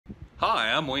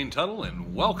Hi, I'm Wayne Tuttle,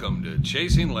 and welcome to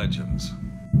Chasing Legends.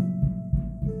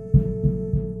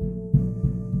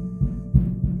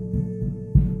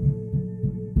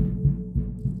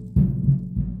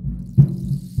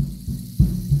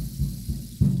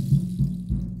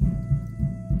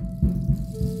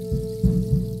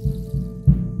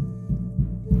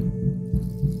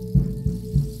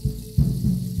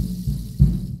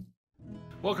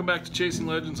 Welcome back to Chasing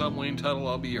Legends. I'm Wayne Tuttle.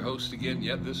 I'll be your host again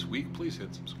yet this week. Please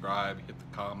hit subscribe, hit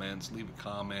the comments, leave a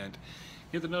comment,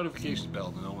 hit the notification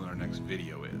bell to know when our next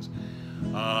video is.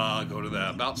 Go to the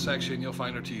About section. You'll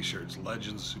find our t-shirts.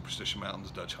 Legends, Superstition Mountains,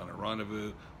 Dutch Hunter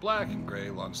Rendezvous, black and gray,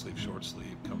 long sleeve, short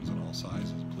sleeve, comes in all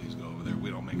sizes. Please go over there.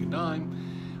 We don't make a dime.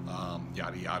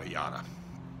 Yada, yada, yada.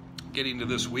 Getting to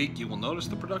this week, you will notice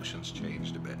the production's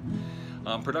changed a bit.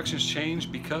 Production's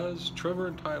changed because Trevor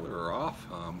and Tyler are off.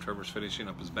 Trevor's finishing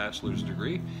up his bachelor's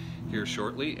degree here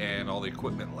shortly, and all the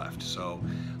equipment left. So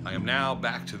I am now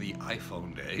back to the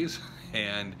iPhone days,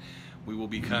 and we will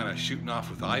be kind of shooting off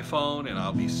with the iPhone, and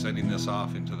I'll be sending this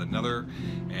off into the nether,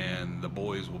 and the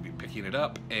boys will be picking it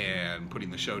up and putting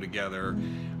the show together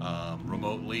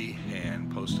remotely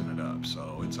and posting it up.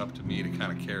 So it's up to me to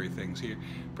kind of carry things here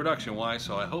production-wise.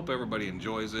 So I hope everybody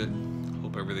enjoys it.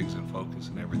 Hope everything's in focus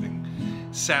and everything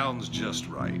sounds just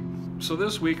right. So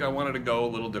this week I wanted to go a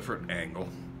little different angle.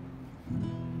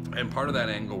 And part of that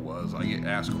angle was I get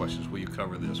asked questions. Will you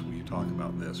cover this? Will you talk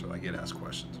about this? Or I get asked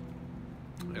questions.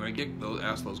 And I get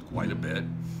asked those quite a bit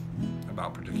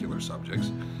about particular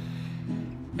subjects.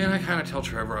 And I kind of tell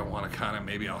Trevor I want to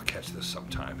maybe I'll catch this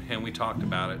sometime. And we talked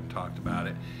about it and talked about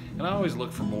it. And I always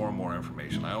look for more and more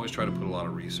information. I always try to put a lot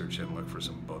of research in, look for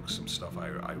some books, some stuff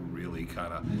I really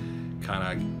kind of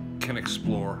can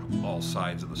explore all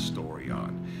sides of the story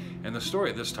on. And the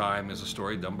story this time is a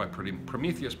story done by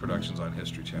Prometheus Productions on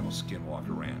History Channel,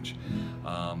 Skinwalker Ranch.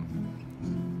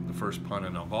 The first pun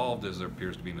involved is there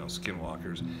appears to be no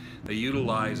skinwalkers. They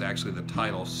utilize actually the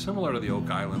title similar to the Oak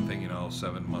Island thing, you know,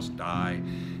 7 must die,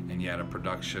 and yet a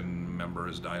production member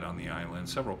has died on the island.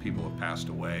 Several people have passed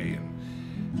away,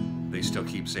 and they still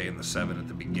keep saying the 7 at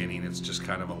the beginning. It's just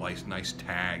kind of a nice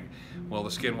tag. Well, the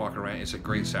Skinwalker Ranch, it's a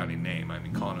great sounding name. I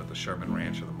mean, calling it the Sherman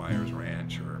Ranch or the Myers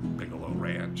Ranch or Bigelow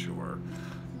Ranch or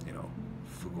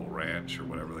Ranch or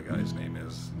whatever the guy's name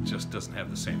is, just doesn't have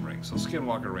the same ring. So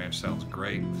Skinwalker Ranch sounds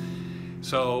great.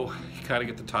 So you kind of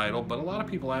get the title, but a lot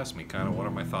of people ask me kind of what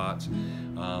are my thoughts.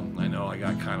 I know I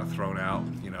got kind of thrown out,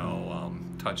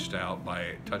 touched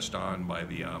on by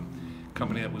the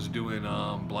company that was doing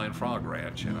Blind Frog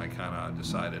Ranch, and I kind of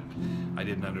decided I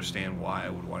didn't understand why I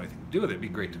would want anything to do with it. It'd be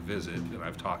great to visit, and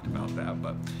I've talked about that.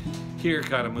 But here,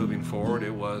 kind of moving forward,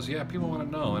 it was, yeah, people want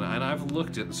to know, and I've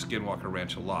looked at the Skinwalker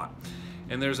Ranch a lot.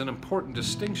 And there's an important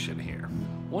distinction here.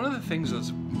 One of the things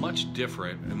that's much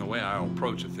different in the way I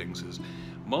approach things is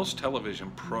most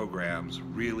television programs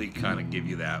really kind of give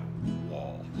you that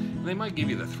wall. And they might give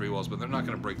you the 3 walls, but they're not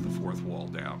going to break the 4th wall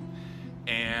down.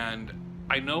 And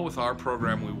I know with our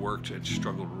program we worked and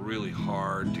struggled really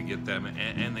hard to get them,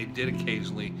 and they did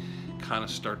occasionally kind of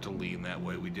start to lean that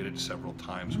way. We did it several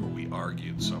times where we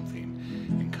argued something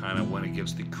and kind of went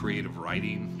against the creative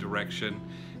writing direction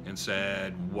and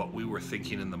said what we were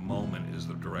thinking in the moment is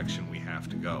the direction we have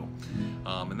to go.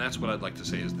 And that's what I'd like to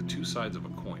say is the 2 sides of a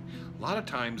coin. A lot of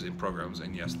times in programs,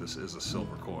 and yes, this is a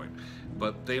silver coin,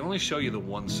 but they only show you the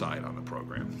one side on the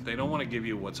program. They don't want to give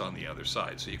you what's on the other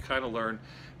side. So you kind of learn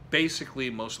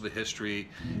basically most of the history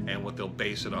and what they'll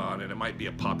base it on, and it might be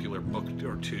a popular book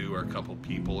or 2 or a couple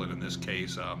people, and in this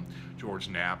case George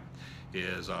Knapp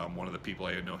is one of the people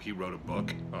I know. He wrote a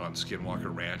book on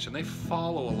Skinwalker Ranch, and they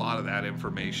follow a lot of that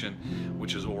information,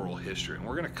 which is oral history, and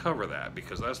we're going to cover that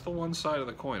because that's the one side of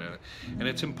the coin, and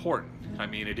it's important. I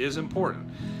mean, it is important,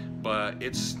 but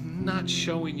it's not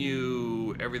showing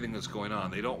you everything that's going on.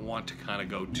 They don't want to kind of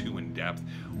go too in depth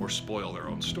or spoil their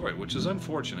own story, which is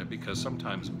unfortunate because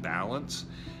sometimes balance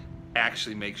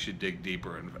actually makes you dig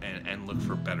deeper and look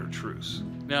for better truths.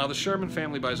 Now, the Sherman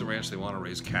family buys a ranch. They want to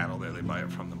raise cattle there. They buy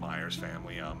it from the Myers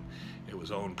family. It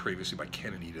was owned previously by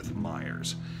Ken and Edith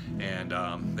Myers, and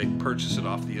they purchase it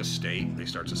off the estate. They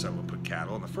start to sell and put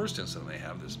cattle. In the first instance, they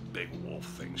have this big wolf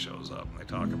thing shows up, and they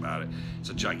talk about it. It's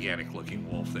a gigantic looking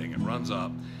wolf thing. It runs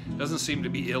up. Doesn't seem to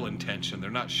be ill-intentioned.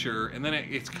 They're not sure, and then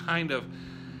it's kind of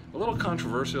a little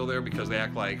controversial there because they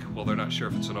act like, well, they're not sure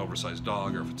if it's an oversized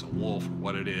dog or if it's a wolf or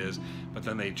what it is, but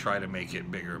then they try to make it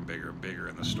bigger and bigger and bigger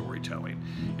in the storytelling.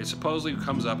 It supposedly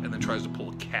comes up and then tries to pull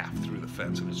a calf through the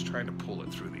fence, and it's trying to pull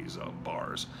it through these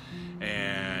bars.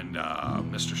 And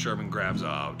Mr. Sherman grabs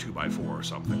a 2x4 or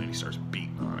something, and he starts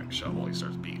beating on it, shovel, he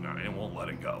starts beating on it, and won't let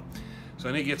it go. So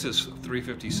then he gets his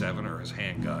 .357 or his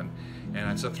handgun,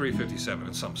 and it's a .357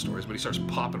 in some stories, but he starts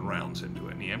popping rounds into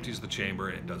it, and he empties the chamber,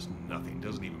 and it does nothing,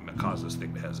 doesn't even cause this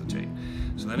thing to hesitate.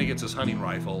 So then he gets his hunting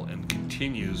rifle and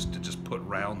continues to just put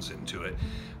rounds into it.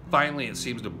 Finally, it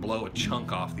seems to blow a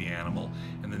chunk off the animal,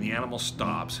 and then the animal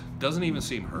stops, doesn't even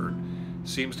seem hurt,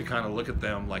 seems to kind of look at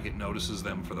them like it notices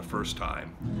them for the first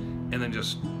time, and then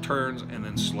just turns and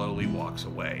then slowly walks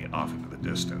away off into the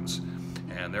distance.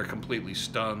 And they're completely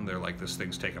stunned. They're like, this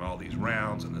thing's taken all these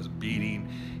rounds and this beating,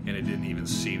 and it didn't even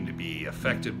seem to be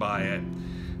affected by it.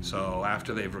 So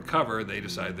after they've recovered, they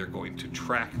decide they're going to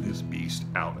track this beast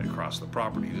out across the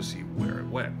property to see where it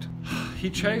went. He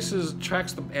tracks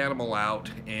the animal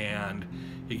out, and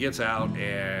he gets out,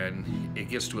 and it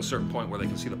gets to a certain point where they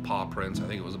can see the paw prints. I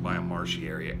think it was by a marshy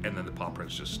area, and then the paw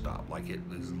prints just stop, like it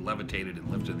is levitated and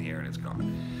lifted in the air and it's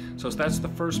gone. So that's the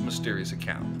first mysterious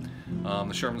account.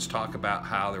 The Shermans talk about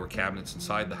how there were cabinets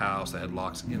inside the house that had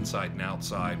locks inside and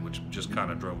outside, which just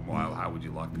kind of drove them wild. How would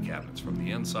you lock the cabinets from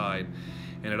the inside?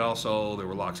 And there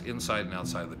were locks inside and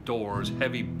outside of the doors,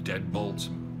 heavy deadbolts,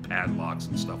 padlocks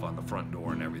and stuff on the front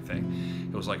door and everything.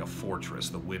 It was like a fortress,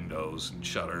 the windows and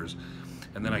shutters.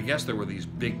 And then I guess there were these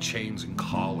big chains and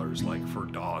collars, like for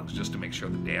dogs, just to make sure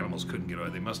that the animals couldn't get away.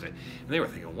 They must have, and they were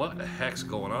thinking, what the heck's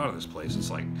going on in this place?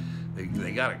 It's like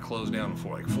they got it closed down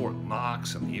for like Fort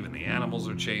Knox, and even the animals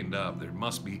are chained up. There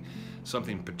must be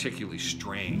something particularly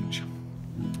strange.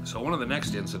 So one of the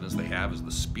next incidents they have is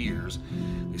the spears.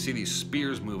 They see these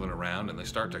spears moving around, and they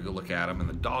start to go look at them, and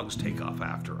the dogs take off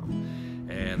after them.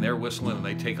 And they're whistling, and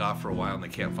they take off for a while, and they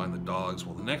can't find the dogs.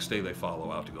 Well, the next day they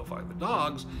follow out to go find the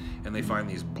dogs, and they find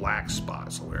these black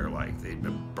spots where like they'd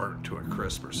been burnt to a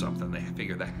crisp or something. They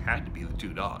figured that had to be the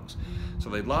two dogs. So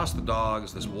they'd lost the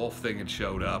dogs. This wolf thing had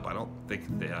showed up. I don't think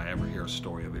I ever hear a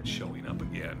story of it showing up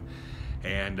again.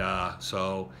 And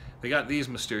so they got these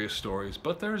mysterious stories,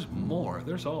 but there's more.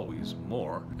 There's always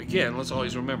more. Again, let's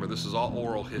always remember, this is all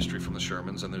oral history from the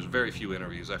Shermans, and there's very few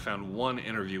interviews. I found one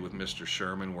interview with Mr.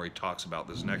 Sherman where he talks about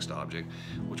this next object,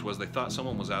 which was they thought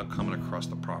someone was out coming across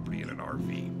the property in an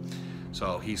RV.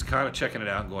 So he's kind of checking it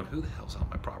out and going, who the hell's on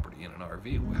my property in an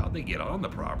RV? How'd they get on the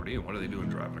property, and what are they doing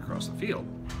driving across the field?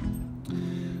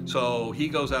 So he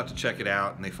goes out to check it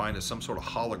out, and they find it's some sort of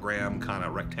hologram kind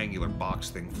of rectangular box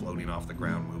thing floating off the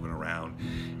ground, moving around,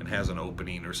 and has an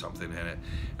opening or something in it.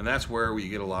 And that's where we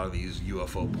get a lot of these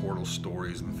UFO portal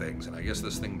stories and things. And I guess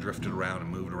this thing drifted around and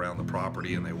moved around the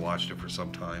property, and they watched it for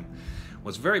some time.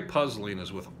 What's very puzzling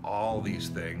is with all these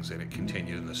things, and it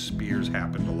continued, and the spears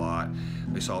happened a lot.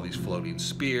 They saw these floating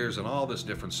spears and all this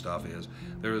different stuff is,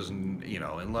 there is, you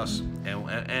know, unless,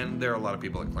 and there are a lot of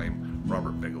people that claim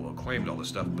Robert Bigelow claimed all this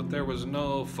stuff, but there was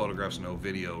no photographs, no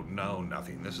video, no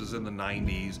nothing. This is in the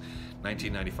 90s,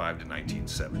 1995 to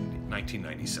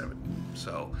 1997.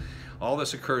 So all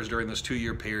this occurs during this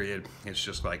 2-year period. It's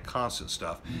just like constant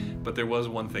stuff. But there was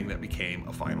one thing that became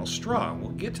a final straw.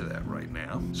 We'll get to that right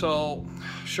now. So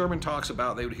Sherman talks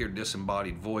about they would hear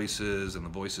disembodied voices, and the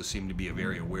voices seemed to be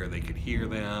very aware they could hear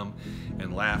them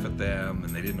and laugh at them,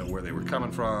 and they didn't know where they were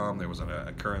coming from. There was an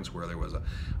occurrence where there was a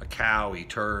cow. He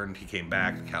turned, he came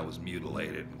back, the cow was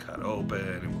mutilated and cut open,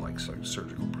 and like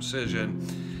surgical precision.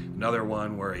 Another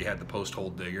one where he had the post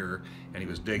hole digger, and he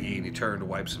was digging, he turned to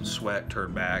wipe some sweat,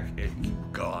 turned back, it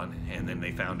gone, and then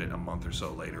they found it a month or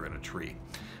so later in a tree.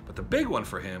 But the big one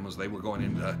for him was they were going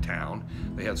into town.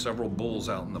 They had several bulls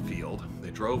out in the field.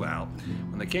 They drove out.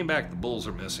 When they came back, the bulls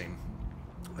are missing.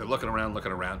 They're looking around,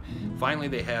 looking around. Finally,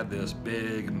 they had this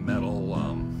big metal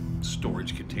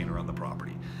storage container on the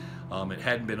property. It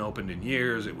hadn't been opened in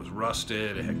years. It was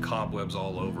rusted. It had cobwebs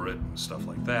all over it and stuff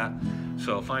like that.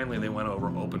 So finally they went over,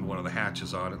 opened one of the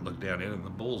hatches on it, looked down in, and the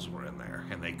bulls were in there.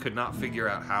 And they could not figure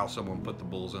out how someone put the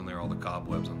bulls in there. All the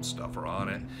cobwebs and stuff are on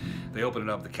it. They opened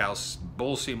it up. The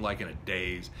bulls seemed like in a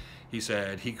daze. He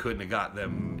said he couldn't have got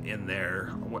them in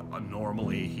there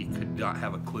normally. He could not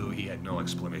have a clue. He had no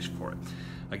explanation for it.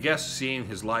 I guess seeing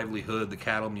his livelihood, the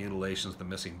cattle mutilations, the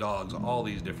missing dogs, all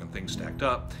these different things stacked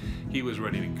up, he was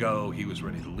ready to go. He was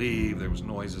ready to leave. There was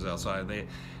noises outside.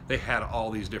 They had all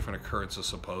these different occurrences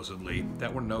supposedly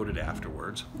that were noted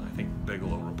afterwards. I think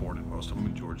Bigelow reported most of them,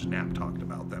 and George Knapp talked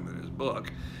about them in his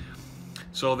book.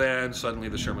 So then suddenly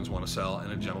the Shermans want to sell,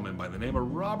 and a gentleman by the name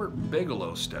of Robert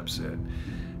Bigelow steps in.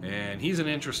 And he's an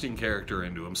interesting character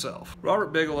into himself.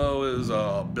 Robert Bigelow is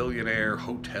a billionaire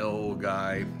hotel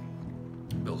guy.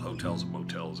 Built hotels and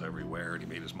motels everywhere, and he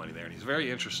made his money there. And he's very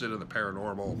interested in the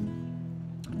paranormal,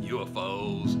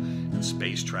 UFOs, and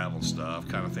space travel stuff.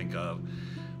 Kind of think of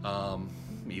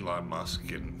Elon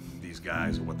Musk and these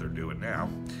guys and what they're doing now.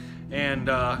 And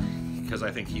because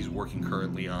I think he's working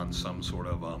currently on some sort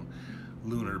of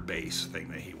lunar base thing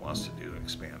that he wants to do,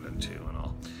 expand into and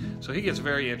all. So he gets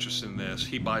very interested in this.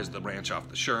 He buys the ranch off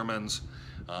the Shermans,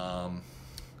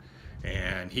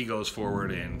 and he goes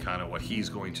forward in kind of what he's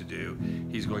going to do.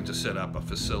 He's going to set up a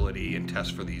facility and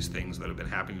test for these things that have been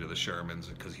happening to the Shermans,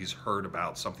 because he's heard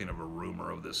about something of a rumor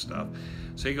of this stuff.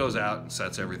 So he goes out and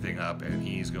sets everything up, and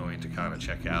he's going to kind of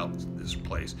check out this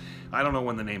place. I don't know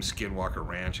when the name Skinwalker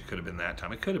Ranch, it could have been that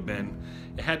time. It could have been,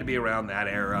 it had to be around that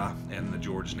era and the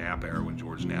George Knapp era, when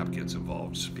George Knapp gets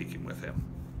involved speaking with him.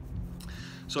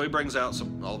 So he brings out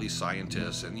all these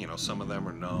scientists, and some of them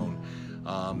are known.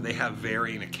 They have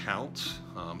varying accounts.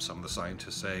 Some of the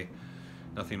scientists say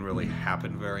nothing really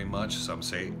happened very much. Some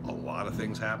say a lot of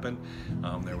things happened.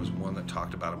 There was one that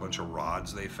talked about a bunch of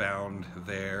rods they found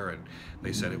there, and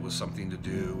they said it was something to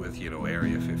do with,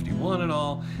 Area 51 and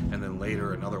all. And then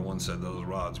later another one said those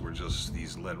rods were just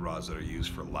these lead rods that are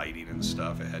used for lighting and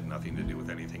stuff. It had nothing to do with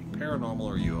anything paranormal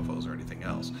or UFOs or anything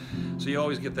else. So you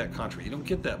always get that contrary. You don't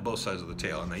get that both sides of the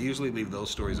tail, and they usually leave those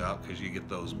stories out because you get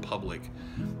those public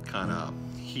kind of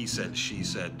he said, she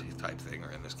said type thing,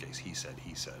 or in this case, he said,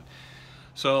 he said.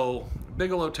 So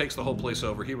Bigelow takes the whole place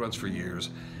over. He runs for years,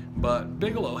 but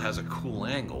Bigelow has a cool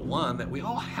angle, one that we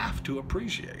all have to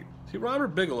appreciate. See, Robert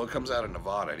Bigelow comes out of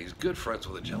Nevada, and he's good friends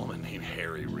with a gentleman named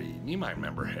Harry Reid. You might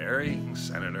remember Harry,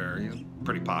 senator. He's a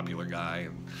pretty popular guy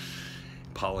in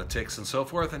politics and so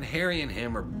forth, and Harry and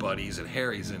him are buddies, and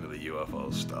Harry's into the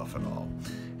UFO stuff and all.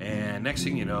 And next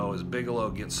thing you know is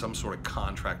Bigelow gets some sort of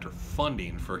contractor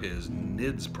funding for his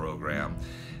NIDS program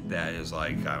that is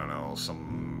like, I don't know,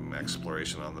 some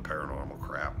exploration on the paranormal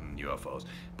crap and UFOs.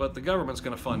 But the government's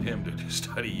going to fund him to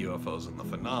study UFOs and the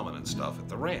phenomena and stuff at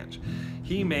the ranch.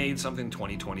 He made something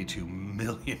 $22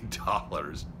 million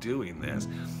doing this.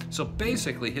 So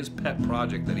basically his pet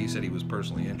project that he said he was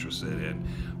personally interested in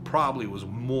probably was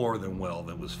more than well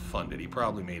that was funded. He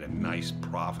probably made a nice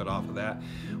profit off of that.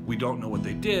 We don't know what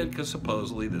they did because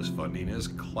supposedly this funding is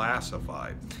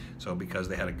classified. So because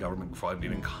they had a government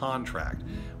funding and contract.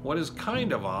 What is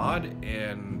kind of odd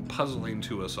and puzzling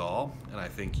to us all, and I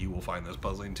think you will find this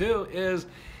puzzling too, is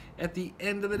at the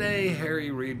end of the day, Harry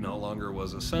Reid no longer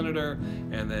was a senator,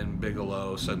 and then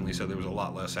Bigelow suddenly said there was a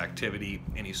lot less activity,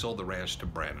 and he sold the ranch to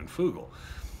Brandon Fugel.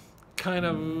 Kind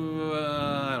of,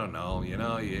 I don't know,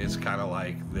 it's kind of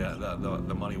like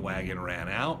the money wagon ran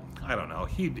out. I don't know.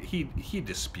 He'd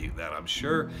dispute that, I'm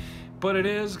sure. But it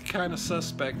is kind of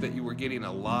suspect that you were getting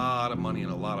a lot of money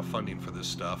and a lot of funding for this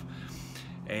stuff.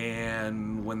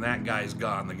 And when that guy's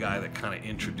gone, the guy that kind of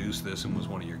introduced this and was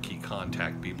one of your key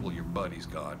contact people, your buddy's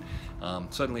gone,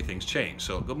 suddenly things change.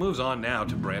 So it moves on now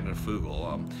to Brandon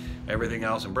Fugel. Everything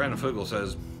else, and Brandon Fugel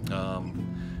says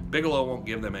Bigelow won't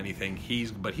give them anything,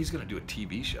 but he's going to do a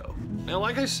TV show. Now,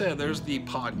 like I said, there's the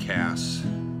podcast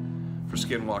for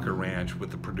Skinwalker Ranch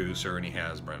with the producer, and he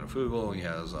has Brandon Fugel, and he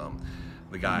has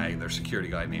the guy, their security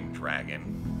guy named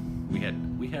Dragon.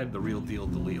 We had the real deal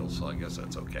Deleel, so I guess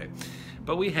that's okay.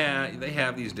 But they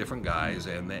have these different guys,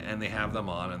 and they have them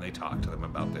on, and they talk to them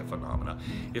about the phenomena.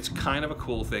 It's kind of a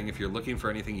cool thing. If you're looking for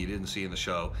anything you didn't see in the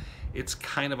show, it's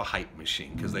kind of a hype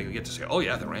machine, because they get to say, oh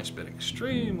yeah, the ranch's been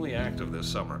extremely active this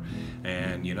summer,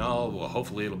 and well,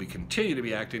 hopefully it'll continue to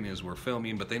be active as we're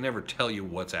filming, but they never tell you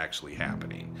what's actually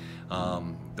happening.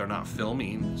 They're not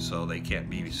filming, so they can't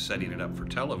be setting it up for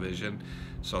television,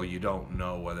 so you don't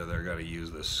know whether they're going to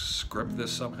use this, script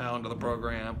this somehow into the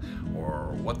program,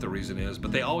 or what the reason is,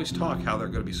 but they always talk how they're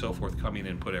going to be so forthcoming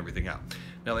and put everything out.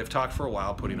 Now, they've talked for a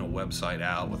while putting a website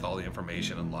out with all the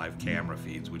information and live camera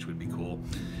feeds, which would be cool.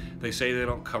 They say they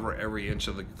don't cover every inch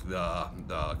of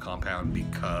the compound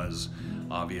because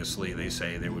obviously they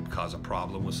say they would cause a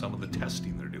problem with some of the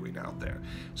testing they're doing out there.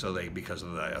 So because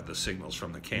of the signals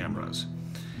from the cameras.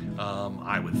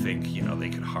 I would think, they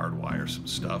could hardwire some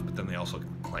stuff, but then they also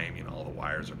claim, all the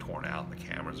wires are torn out and the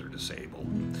cameras are disabled.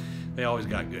 They always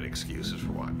got good excuses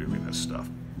for why doing this stuff.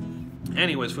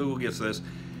 Anyways, Fugel gets this.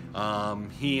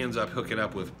 He ends up hooking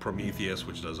up with Prometheus,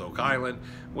 which does Oak Island,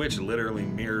 which literally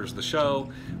mirrors the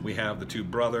show. We have the two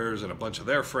brothers and a bunch of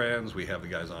their friends. We have the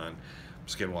guys on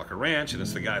Skinwalker Ranch, and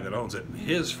it's the guy that owns it and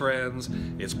his friends.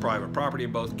 It's private property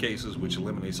in both cases, which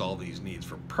eliminates all these needs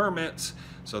for permits.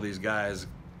 So these guys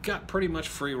got pretty much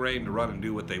free reign to run and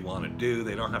do what they want to do.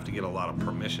 They don't have to get a lot of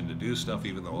permission to do stuff,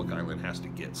 even though Oak Island has to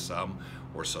get some,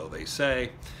 or so they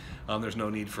say. There's no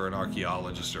need for an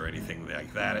archaeologist or anything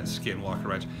like that at Skinwalker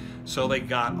Ranch. So they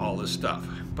got all this stuff.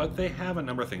 But they have a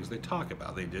number of things they talk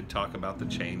about. They did talk about the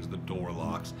chains, the door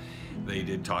locks. They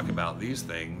did talk about these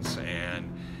things,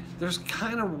 and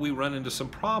we run into some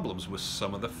problems with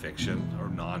some of the fiction or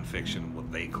non-fiction,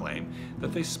 what they claim,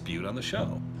 that they spewed on the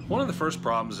show. One of the first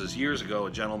problems is years ago,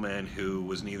 a gentleman who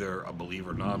was neither a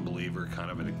believer, non-believer,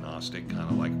 kind of an agnostic, kind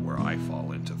of like where I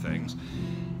fall into things.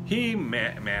 He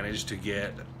managed to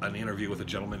get an interview with a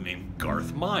gentleman named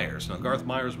Garth Myers. Now, Garth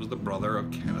Myers was the brother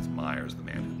of Kenneth Myers, the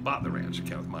man who bought the ranch.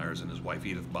 Kenneth Myers and his wife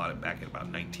Edith bought it back in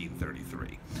about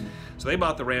 1933. So they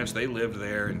bought the ranch. They lived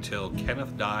there until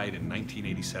Kenneth died in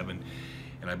 1987,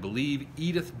 and I believe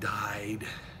Edith died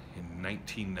in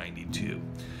 1992.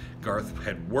 Garth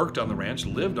had worked on the ranch,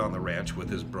 lived on the ranch with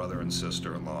his brother and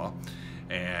sister-in-law,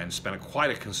 and spent quite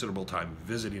a considerable time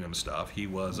visiting him stuff. He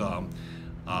was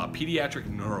pediatric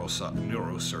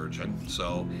neurosurgeon,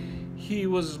 so he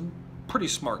was pretty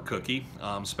smart cookie.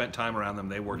 Spent time around them.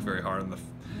 They worked very hard on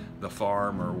the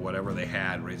farm or whatever they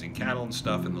had, raising cattle and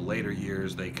stuff. In the later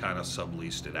years, they kind of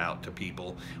subleased it out to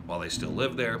people while they still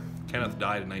lived there. Kenneth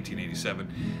died in 1987.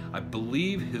 I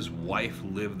believe his wife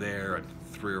lived there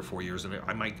 3 or 4 years, and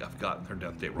I might have gotten her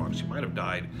death date wrong. She might have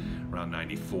died around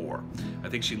 94. I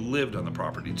think she lived on the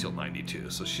property until 92.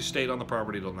 So she stayed on the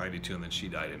property until 92, and then she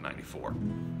died in 94.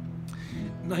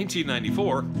 In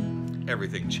 1994,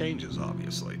 everything changes,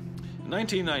 obviously. In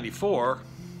 1994,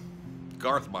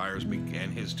 Garth Myers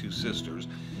and his 2 sisters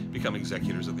become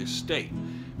executors of the estate.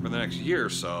 For the next year or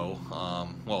so,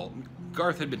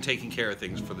 Garth had been taking care of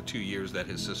things for the 2 years that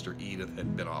his sister Edith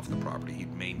had been off the property.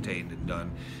 He'd maintained and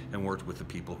done and worked with the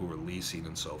people who were leasing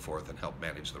and so forth, and helped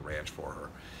manage the ranch for her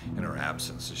in her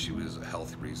absence, as she was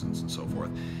health reasons and so forth.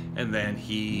 And then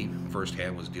he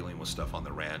firsthand was dealing with stuff on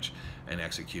the ranch and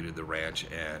executed the ranch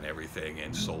and everything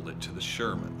and sold it to the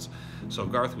Shermans. So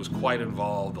Garth was quite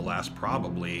involved the last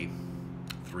probably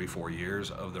 3-4 years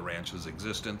of the ranch's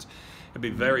existence. I'd be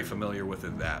very familiar with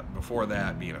it before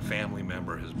that, being a family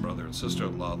member. His brother and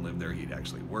sister-in-law lived there. He'd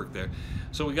actually worked there.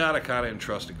 So we got to kind of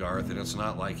entrust to Garth, and it's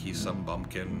not like he's some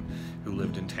bumpkin who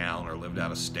lived in town or lived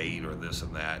out of state or this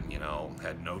and that, and,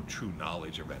 had no true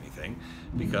knowledge of anything,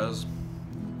 because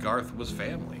Garth was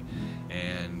family,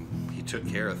 and he took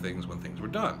care of things when things were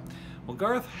done. Well,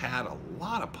 Garth had a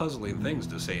lot of puzzling things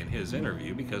to say in his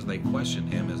interview, because they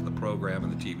questioned him as the program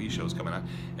and the TV shows coming out,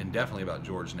 and definitely about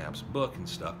George Knapp's book and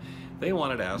stuff. They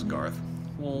wanted to ask Garth,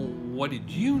 well, what did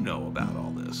you know about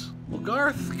all this? Well,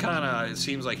 Garth it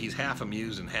seems like he's half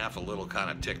amused and half a little kind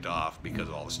of ticked off because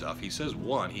of all the stuff. He says,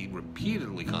 he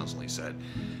repeatedly, constantly said,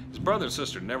 his brother and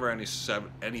sister never said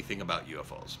anything about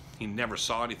UFOs. He never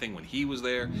saw anything when he was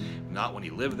there, not when he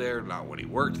lived there, not when he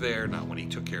worked there, not when he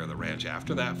took care of the ranch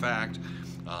after that fact.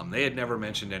 They had never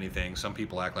mentioned anything. Some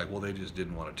people act like, well, they just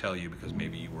didn't want to tell you because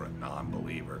maybe you were a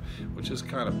non-believer, which is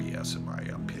kind of BS in my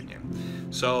opinion.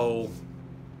 So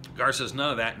Garth says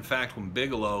none of that. In fact, when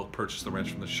Bigelow purchased the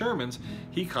ranch from the Shermans,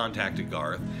 he contacted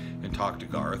Garth and talked to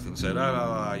Garth and said,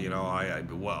 I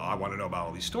want to know about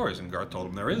all these stories. And Garth told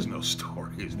him there is no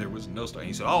stories. There was no story.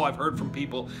 He said, I've heard from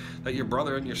people that your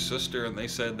brother and your sister, and they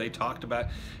said they talked about it.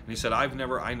 And he said, I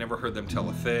never heard them tell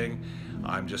a thing.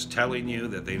 I'm just telling you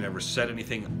that they never said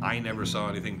anything. I never saw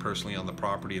anything personally on the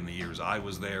property in the years I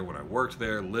was there, when I worked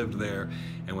there, lived there,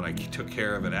 and when I took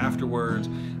care of it afterwards.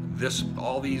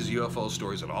 All these UFO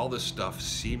stories and all this stuff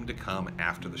seemed to come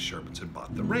after the Shermans had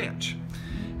bought the ranch.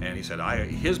 And he said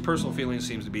his personal feeling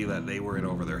seems to be that they were in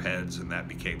over their heads, and that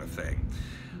became a thing.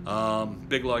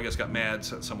 Bigelow, I guess, got mad,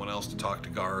 sent someone else to talk to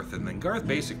Garth, and then Garth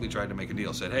basically tried to make a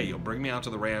deal. Said, hey, you'll bring me out to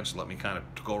the ranch, let me kind of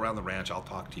go around the ranch, I'll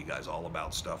talk to you guys all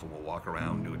about stuff, and we'll walk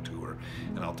around, do a tour,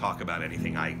 and I'll talk about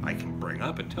anything I can bring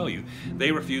up and tell you.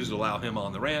 They refused to allow him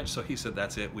on the ranch, so he said,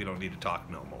 that's it, we don't need to talk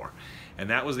no more. And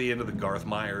that was the end of the Garth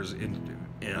Myers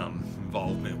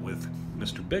involvement with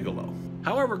Mr. Bigelow.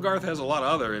 However, Garth has a lot of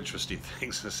other interesting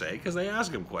things to say, because they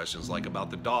ask him questions like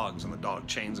about the dogs and the dog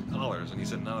chains and collars, and he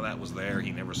said none of that was there.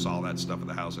 He never saw that stuff at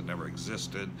the house. It never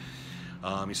existed.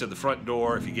 He said the front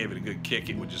door, if you gave it a good kick,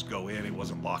 it would just go in. It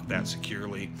wasn't locked that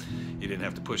securely. You didn't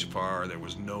have to push it far. There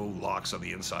was no locks on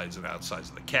the insides and outsides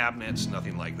of the cabinets,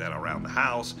 nothing like that around the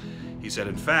house. He said,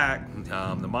 in fact,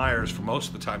 the Myers, for most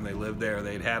of the time they lived there,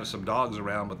 they'd had some dogs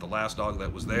around, but the last dog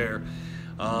that was there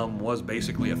was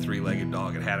basically a 3-legged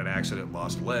dog. It had an accident,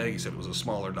 lost a leg. He said it was a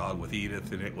smaller dog with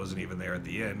Edith, and it wasn't even there at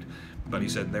the end. But he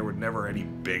said there were never any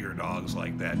bigger dogs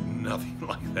like that, nothing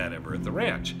like that ever at the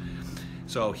ranch.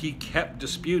 So he kept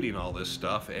disputing all this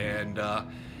stuff, and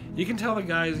you can tell the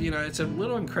guys, it's a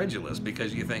little incredulous,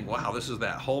 because you think, wow, this is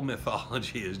that whole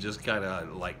mythology is just kind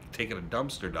of like taking a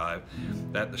dumpster dive,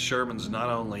 that the Shermans not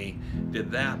only did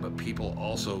that, but people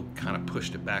also kind of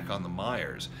pushed it back on the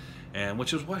Myers. and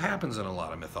which is what happens in a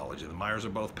lot of mythology. The Myers are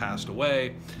both passed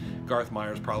away. Garth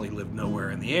Myers probably lived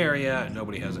nowhere in the area, and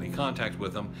nobody has any contact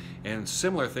with him. And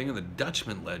similar thing in the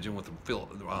Dutchman legend with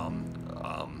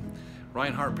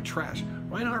Reinhard Betrash.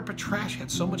 Reinhard Betrash had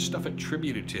so much stuff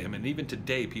attributed to him, and even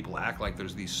today people act like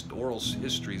there's these oral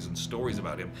histories and stories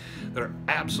about him that are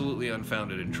absolutely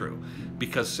unfounded and true.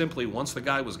 Because simply once the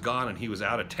guy was gone and he was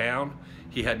out of town,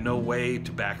 he had no way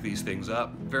to back these things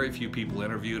up. Very few people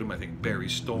interviewed him. I think Barry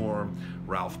Storm,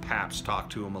 Ralph Papps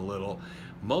talked to him a little.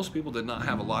 Most people did not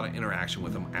have a lot of interaction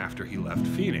with him after he left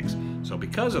Phoenix. So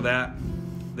because of that,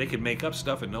 they could make up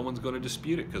stuff and no one's going to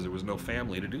dispute it because there was no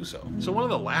family to do so. So one of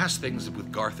the last things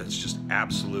with Garth that's just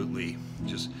absolutely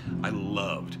I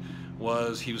loved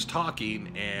was he was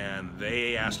talking and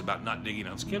they asked about not digging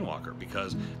on Skinwalker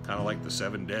because kind of like the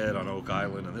 7 Dead on Oak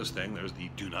Island and this thing, there's the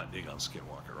do not dig on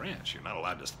Skinwalker Ranch. You're not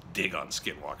allowed to dig on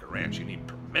Skinwalker Ranch. You need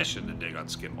permission to dig on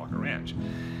Skinwalker Ranch.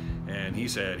 And he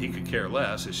said he could care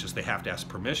less. It's just they have to ask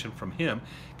permission from him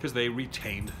because they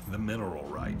retained the mineral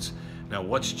rights. Now,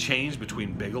 what's changed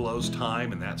between Bigelow's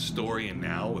time and that story and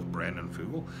now with Brandon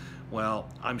Fugal? Well,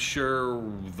 I'm sure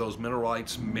those mineral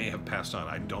rights may have passed on.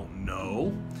 I don't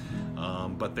know,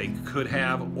 but they could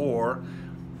have, or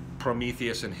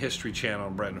Prometheus and History Channel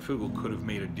and Brandon Fugal could have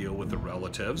made a deal with the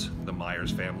relatives, the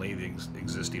Myers family, the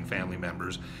existing family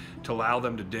members, to allow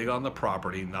them to dig on the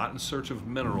property, not in search of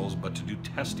minerals, but to do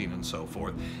testing and so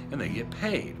forth, and they get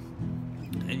paid.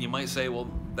 And you might say,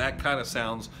 well, that kind of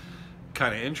sounds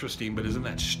kind of interesting, but isn't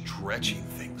that stretching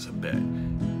things a bit?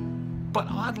 But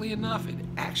oddly enough, it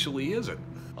actually isn't.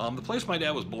 The place my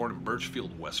dad was born in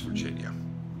Birchfield, West Virginia.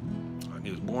 He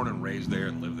was born and raised there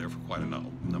and lived there for quite a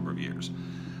number of years.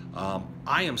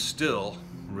 I am still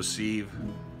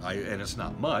and it's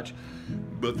not much,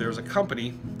 but there's a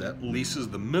company that leases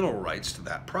the mineral rights to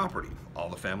that property. All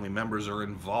the family members are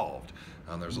involved.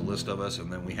 There's a list of us,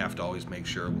 and then we have to always make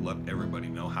sure we let everybody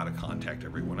know how to contact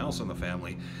everyone else in the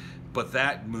family. But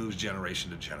that moves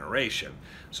generation to generation.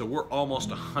 So we're almost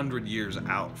 100 years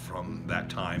out from that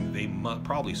time. They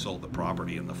probably sold the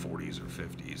property in the 40s or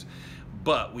 50s.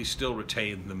 But we still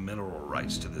retain the mineral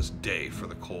rights to this day for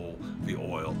the coal, the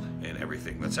oil, and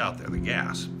everything that's out there, the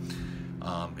gas.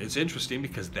 It's interesting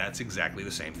because that's exactly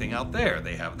the same thing out there.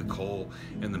 They have the coal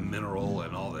and the mineral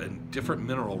and all and different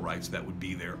mineral rights that would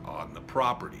be there on the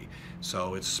property.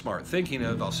 So it's smart thinking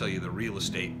of, I'll sell you the real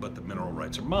estate, but the mineral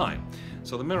rights are mine.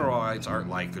 So the mineral rights aren't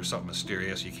like there's something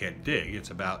mysterious you can't dig. It's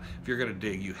about, if you're going to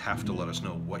dig, you have to let us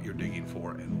know what you're digging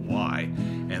for and why,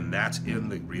 and that's in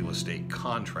the real estate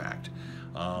contract.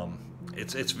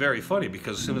 It's very funny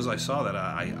because as soon as I saw that,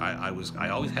 I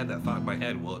always had that thought in my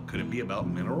head, well, could it be about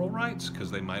mineral rights? Because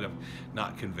they might have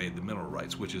not conveyed the mineral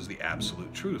rights, which is the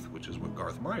absolute truth, which is what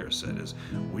Garth Myers said, is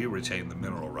we retain the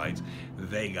mineral rights.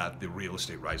 They got the real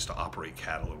estate rights to operate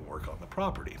cattle and work on the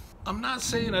property. I'm not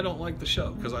saying I don't like the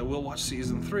show, because I will watch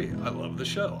season 3. I love the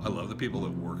show. I love the people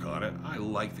that work on it. I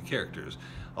like the characters.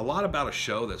 A lot about a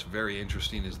show that's very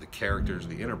interesting is the characters,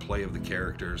 the interplay of the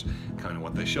characters, kind of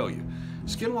what they show you.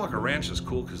 Skinwalker Ranch is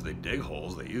cool because they dig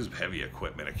holes, they use heavy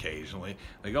equipment occasionally,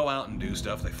 they go out and do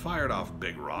stuff, they fired off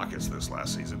big rockets this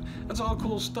last season. That's all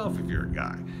cool stuff if you're a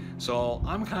guy. So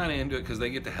I'm kind of into it because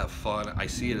they get to have fun. I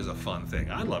see it as a fun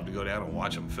thing. I'd love to go down and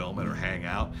watch them film it or hang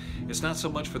out. It's not so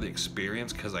much for the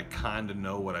experience because I kind of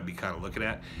know what I'd be kind of looking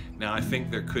at. Now I think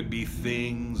there could be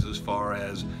things as far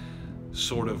as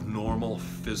sort of normal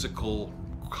physical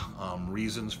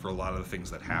reasons for a lot of the things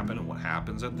that happen and what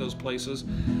happens at those places.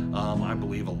 I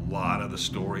believe a lot of the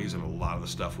stories and a lot of the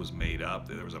stuff was made up.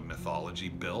 There was a mythology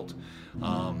built.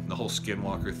 The whole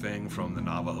Skinwalker thing from the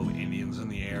Navajo Indians in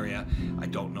the area, I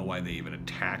don't know why they even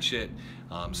attach it,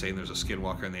 saying there's a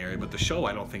Skinwalker in the area, but the show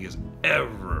I don't think is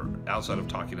ever, outside of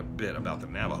talking a bit about the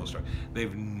Navajo story,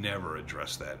 they've never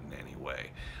addressed that in any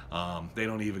way. They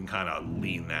don't even kind of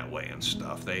lean that way and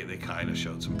stuff. They kind of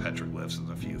showed some petroglyphs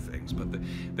and a few things, but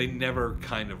they never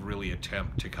kind of really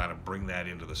attempt to kind of bring that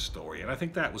into the story. And I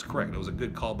think that was correct. It was a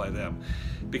good call by them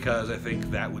because I think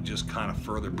that would just kind of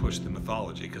further push the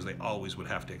mythology because they always would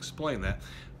have to explain that.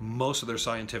 Most of their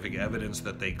scientific evidence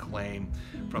that they claim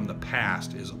from the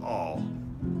past is all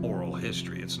oral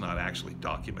history. It's not actually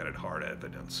documented hard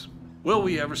evidence. Will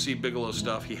we ever see Bigelow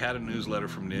stuff? He had a newsletter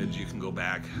from NIDS. You can go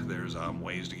back. There's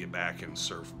ways to get back and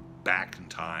surf back in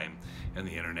time and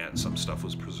the internet, and some stuff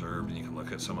was preserved and you can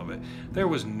look at some of it. There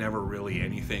was never really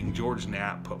anything. George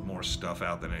Knapp put more stuff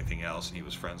out than anything else, and he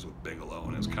was friends with Bigelow,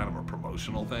 and it was kind of a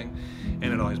promotional thing.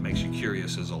 And it always makes you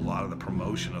curious, as a lot of the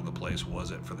promotion of the place,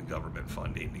 was it for the government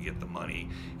funding to get the money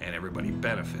and everybody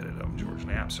benefited them? George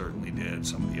Knapp certainly did.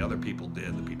 Some of the other people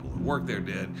did. The people that worked there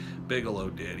did. Bigelow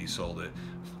did. He sold it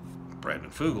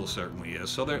Brandon Fugel certainly is.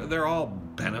 So they're all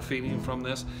benefiting from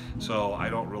this. So I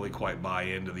don't really quite buy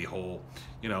into the whole,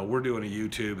 you know, we're doing a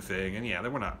YouTube thing, and yeah,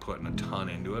 we're not putting a ton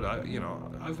into it.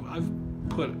 I've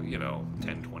put, you know,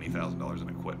 $10,000-$20,000 in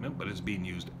equipment, but it's being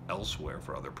used elsewhere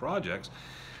for other projects.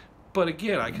 But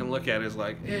again, I can look at it as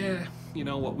like, you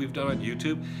know, what we've done on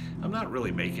YouTube, I'm not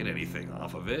really making anything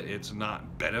off of it. It's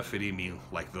not benefiting me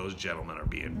like those gentlemen are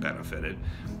being benefited.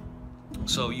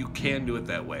 So you can do it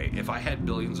that way. If I had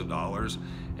billions of dollars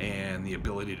and the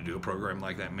ability to do a program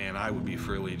like that, man, I would be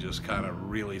freely just kind of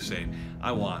really saying,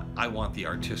 I want the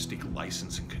artistic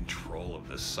license and control of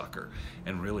this sucker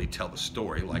and really tell the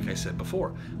story. Like I said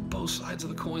before, both sides of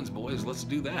the coins, boys, let's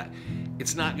do that.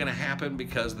 It's not going to happen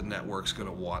because the network's going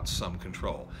to want some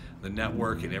control. The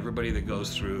network and everybody that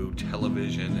goes through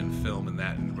television and film in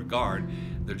that regard,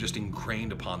 they're just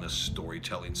ingrained upon this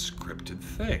storytelling scripted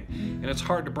thing. And it's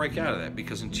hard to break out of that,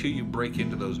 because until you break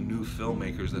into those new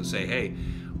filmmakers that say, hey,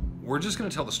 we're just going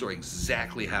to tell the story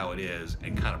exactly how it is,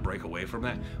 and kind of break away from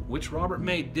that, which Robert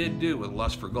May did do with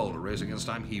Lust for Gold, A Race Against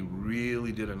Time. He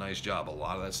really did a nice job. A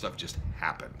lot of that stuff just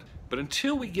happened. But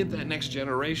until we get that next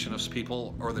generation of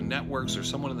people, or the networks, or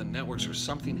someone in the networks, or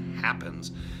something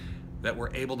happens that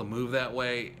we're able to move that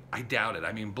way, I doubt it.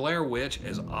 I mean, Blair Witch,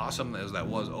 as awesome as that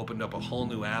was, opened up a whole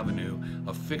new avenue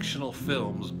of fictional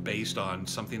films based on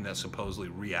something that's supposedly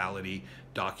reality,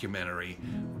 documentary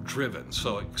driven.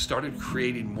 So it started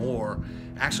creating more,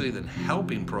 actually, than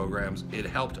helping programs. It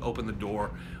helped open the door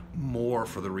more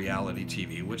for the reality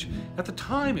TV, which at the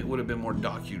time it would have been more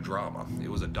docudrama. It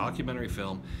was a documentary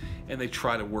film, and they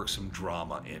try to work some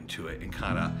drama into it and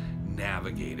kind of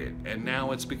navigate it, and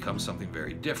now it's become something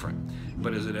very different.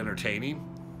 But is it entertaining?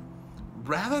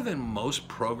 Rather than most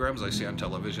programs I see on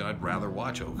television, I'd rather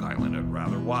watch Oak Island. I'd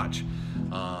rather watch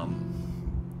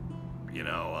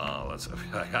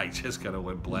I just kind of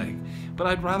went blank, but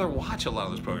I'd rather watch a lot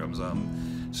of those programs.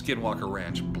 Skinwalker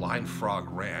Ranch, Blind Frog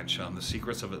Ranch, The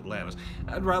Secrets of Atlantis.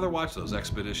 I'd rather watch those.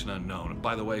 Expedition Unknown.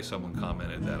 By the way, someone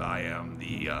commented that I am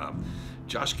the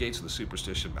Josh Gates of the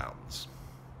Superstition Mountains.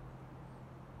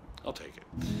 I'll take it.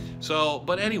 So,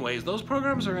 but anyways, those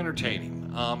programs are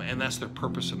entertaining, and that's their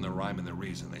purpose and their rhyme and their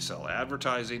reason. They sell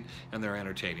advertising, and they're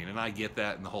entertaining, and I get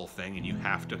that in the whole thing, and you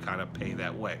have to kind of pay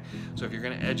that way. So if you're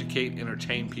going to educate,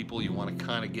 entertain people, you want to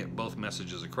kind of get both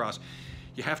messages across,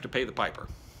 you have to pay the piper.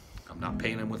 I'm not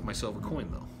paying them with my silver coin,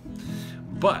 though.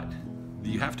 But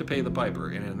you have to pay the piper,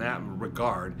 and in that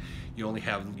regard, you only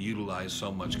have utilized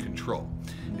so much control.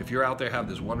 If you're out there, have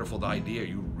this wonderful idea,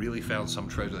 you really found some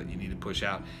treasure that you need to push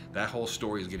out, that whole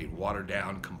story is getting watered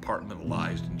down,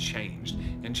 compartmentalized, and changed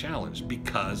and challenged,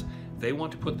 because they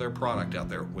want to put their product out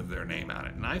there with their name on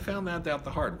it. And I found that out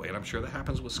the hard way, and I'm sure that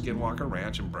happens with Skinwalker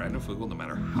Ranch and Brandon Fugel, no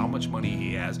matter how much money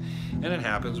he has, and it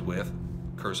happens with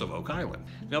Curse of Oak Island.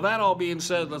 Now, that all being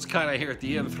said, let's kind of here at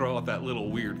the end throw out that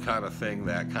little weird kind of thing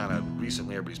that kind of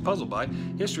recently everybody's puzzled by.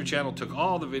 History Channel took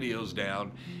all the videos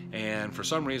down, and for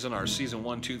some reason our season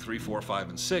 1, 2, 3, 4, 5,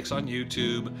 and 6 on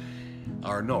YouTube,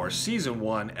 our season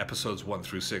 1 episodes 1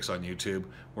 through 6 on YouTube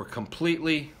were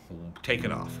completely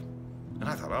taken off. And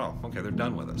I thought, oh, okay, they're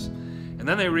done with us. And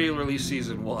then they re-released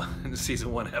season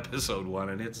 1 episode 1,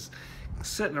 and it's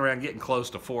sitting around getting close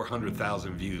to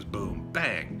 400,000 views. Boom,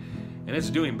 bang. And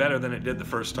it's doing better than it did the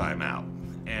first time out.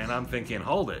 And I'm thinking,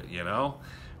 hold it, you know?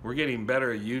 We're getting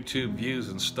better YouTube views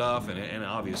and stuff, and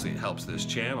obviously it helps this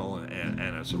channel, and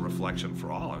it's a reflection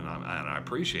for all, and I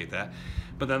appreciate that.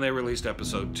 But then they released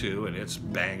episode 2, and it's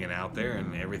banging out there,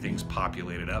 and everything's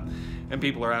populated up. And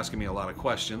people are asking me a lot of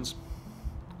questions.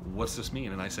 What's this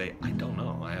mean? And I say, I don't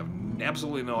know. I have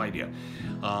absolutely no idea.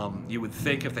 You would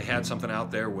think if they had something out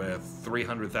there with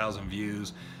 300,000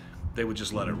 views, they would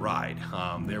just let it ride.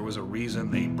 There was a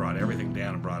reason they brought everything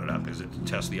down and brought it up. Is it to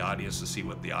test the audience, to see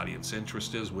what the audience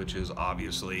interest is, which is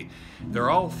obviously, they're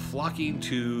all flocking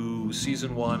to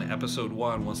season 1, episode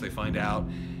 1, once they find out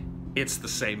it's the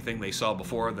same thing they saw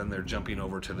before, then they're jumping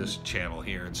over to this channel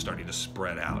here and starting to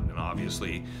spread out. And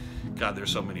obviously, God,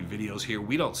 there's so many videos here.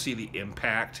 We don't see the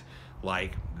impact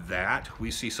like that.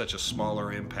 We see such a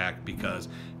smaller impact because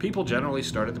people generally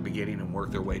start at the beginning and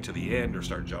work their way to the end, or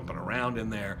start jumping around in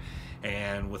there.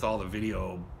 And with all the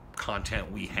video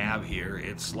content we have here,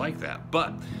 it's like that.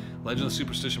 But Legend of the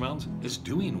Superstition Mountains is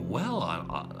doing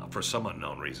well for some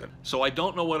unknown reason. So I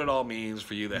don't know what it all means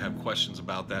for you that have questions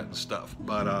about that and stuff.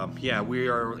 But yeah, we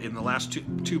are in the last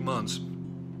two months,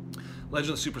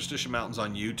 Legend of the Superstition Mountains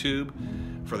on YouTube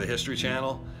for the History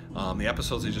Channel. The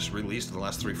episodes they just released in the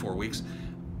last 3-4 weeks,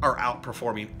 are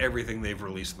outperforming everything they've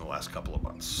released in the last couple of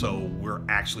months. So we're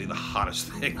actually the hottest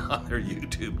thing on their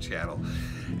YouTube channel.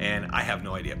 And I have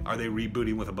no idea. Are they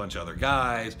rebooting with a bunch of other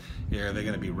guys? Are they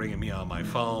going to be ringing me on my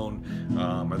phone?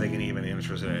 Are they going to even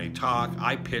interested in any talk?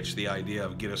 I pitched the idea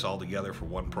of get us all together for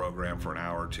one program for an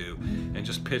hour or two and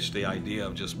just pitch the idea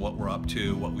of just what we're up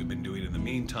to, what we've been doing in the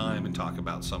meantime, and talk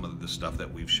about some of the stuff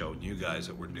that we've shown you guys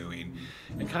that we're doing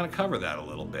and kind of cover that a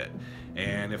little bit.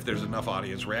 And if there's enough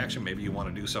audience reaction, maybe you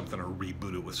want to do something or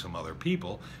reboot it with some other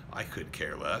people. I could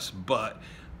care less, but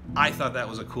I thought that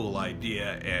was a cool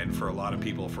idea, and for a lot of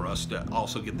people, for us to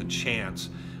also get the chance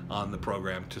on the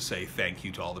program to say thank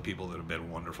you to all the people that have been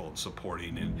wonderful and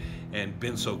supporting and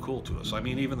been so cool to us. I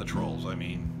mean, even the trolls. I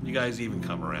mean, you guys even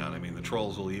come around. I mean, the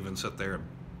trolls will even sit there and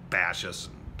bash us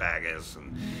and bag us,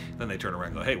 and then they turn around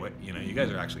and go, hey, what, you know, you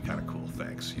guys are actually kind of cool,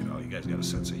 thanks, you know, you guys got a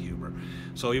sense of humor.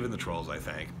 So even the trolls I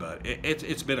thank, but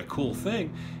it's been a cool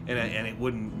thing, and it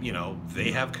wouldn't, you know,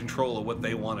 they have control of what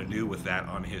they want to do with that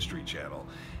on History Channel.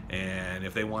 And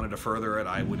if they wanted to further it,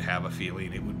 I would have a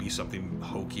feeling it would be something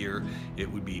hokier, it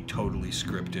would be totally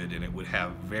scripted, and it would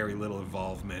have very little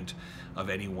involvement of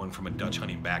anyone from a Dutch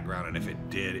hunting background. And if it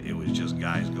did, it was just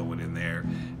guys going in there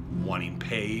wanting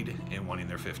paid and wanting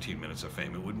their 15 minutes of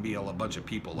fame. It wouldn't be a bunch of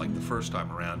people like the first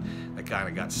time around that kind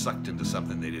of got sucked into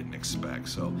something they didn't expect.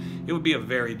 So it would be a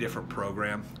very different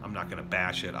program. I'm not going to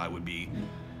bash it. I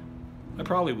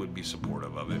probably would be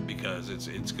supportive of it because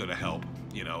it's going to help.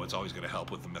 You know, it's always going to help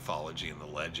with the mythology and the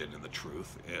legend and the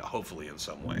truth, hopefully in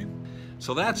some way.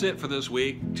 So that's it for this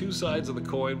week. Two sides of the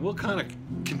coin. We'll kind of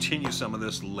continue some of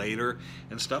this later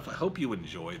and stuff. I hope you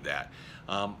enjoyed that.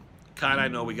 I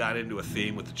know we got into a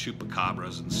theme with the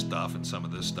chupacabras and stuff and some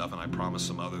of this stuff, and I promised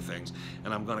some other things,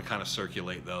 and I'm going to kind of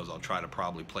circulate those. I'll try to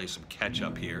probably play some catch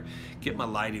up here, get my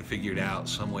lighting figured out,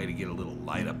 some way to get a little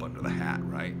light up under the hat,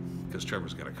 right? Because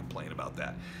Trevor's going to complain about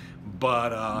that.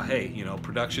 But hey, you know,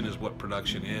 production is what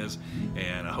production is,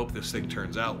 and I hope this thing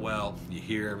turns out well. You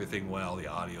hear everything well, the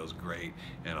audio's great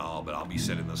and all, but I'll be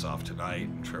sending this off tonight,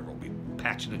 and Trevor will be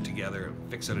patching it together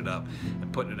and fixing it up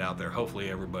and putting it out there.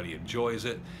 Hopefully everybody enjoys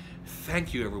it.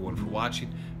 Thank you everyone for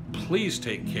watching. Please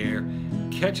take care.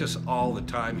 Catch us all the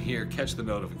time here. Catch the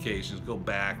notifications. Go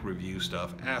back, review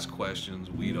stuff, ask questions.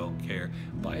 We don't care.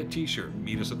 Buy a t-shirt.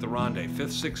 Meet us at the Ronde, 5th,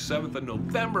 6th, 7th of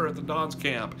November at the Don's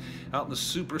Camp out in the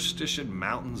Superstition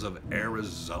Mountains of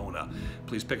Arizona.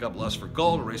 Please pick up Lust for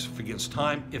Gold, Race Against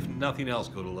Time. If nothing else,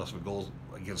 go to Lust for Gold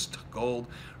Against Gold,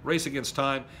 Race Against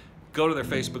Time. Go to their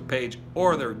Facebook page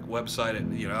or their website,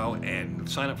 and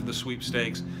sign up for the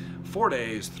sweepstakes. 4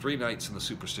 days, 3 nights in the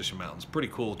Superstition Mountains. Pretty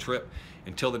cool trip.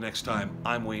 Until the next time,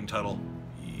 I'm Wayne Tuttle.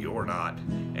 You're not.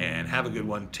 And have a good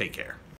one. Take care.